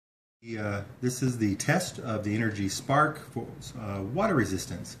This is the test of the Inergy Spark for water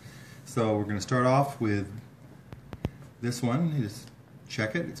resistance. So we're going to start off with this one. You just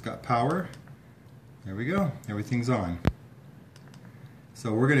check it. It's got power. There we go. Everything's on.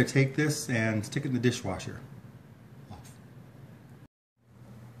 So we're going to take this and stick it in the dishwasher. Off.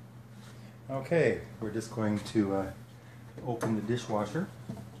 Okay, we're just going to open the dishwasher.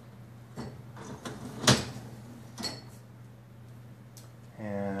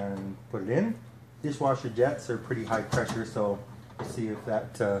 And put it in. Dishwasher jets are pretty high pressure, so we'll see if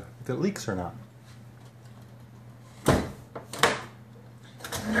it leaks or not. And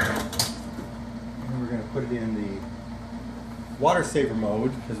we're going to put it in the water saver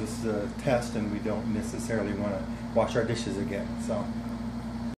mode because this is a test and we don't necessarily want to wash our dishes again. So,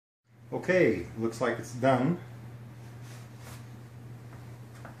 okay, looks like it's done.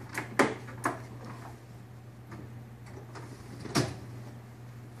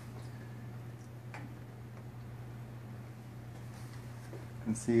 You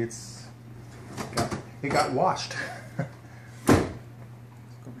can see it got washed. Let's go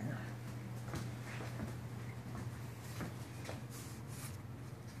over here.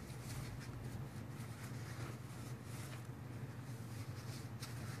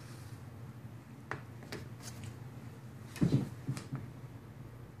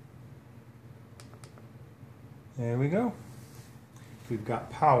 There we go. We've got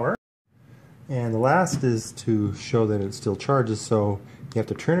power. And the last is to show that it still charges, so you have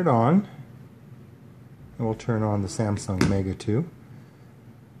to turn it on, and we'll turn on the Samsung Mega 2,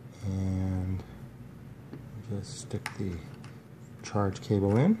 and just stick the charge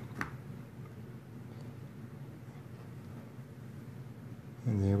cable in,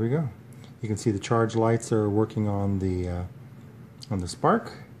 and there we go. You can see the charge lights are working on the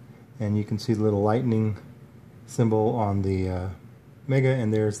Spark, and you can see the little lightning symbol on the Mega,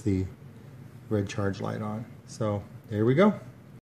 and there's the red charge light on. So there we go.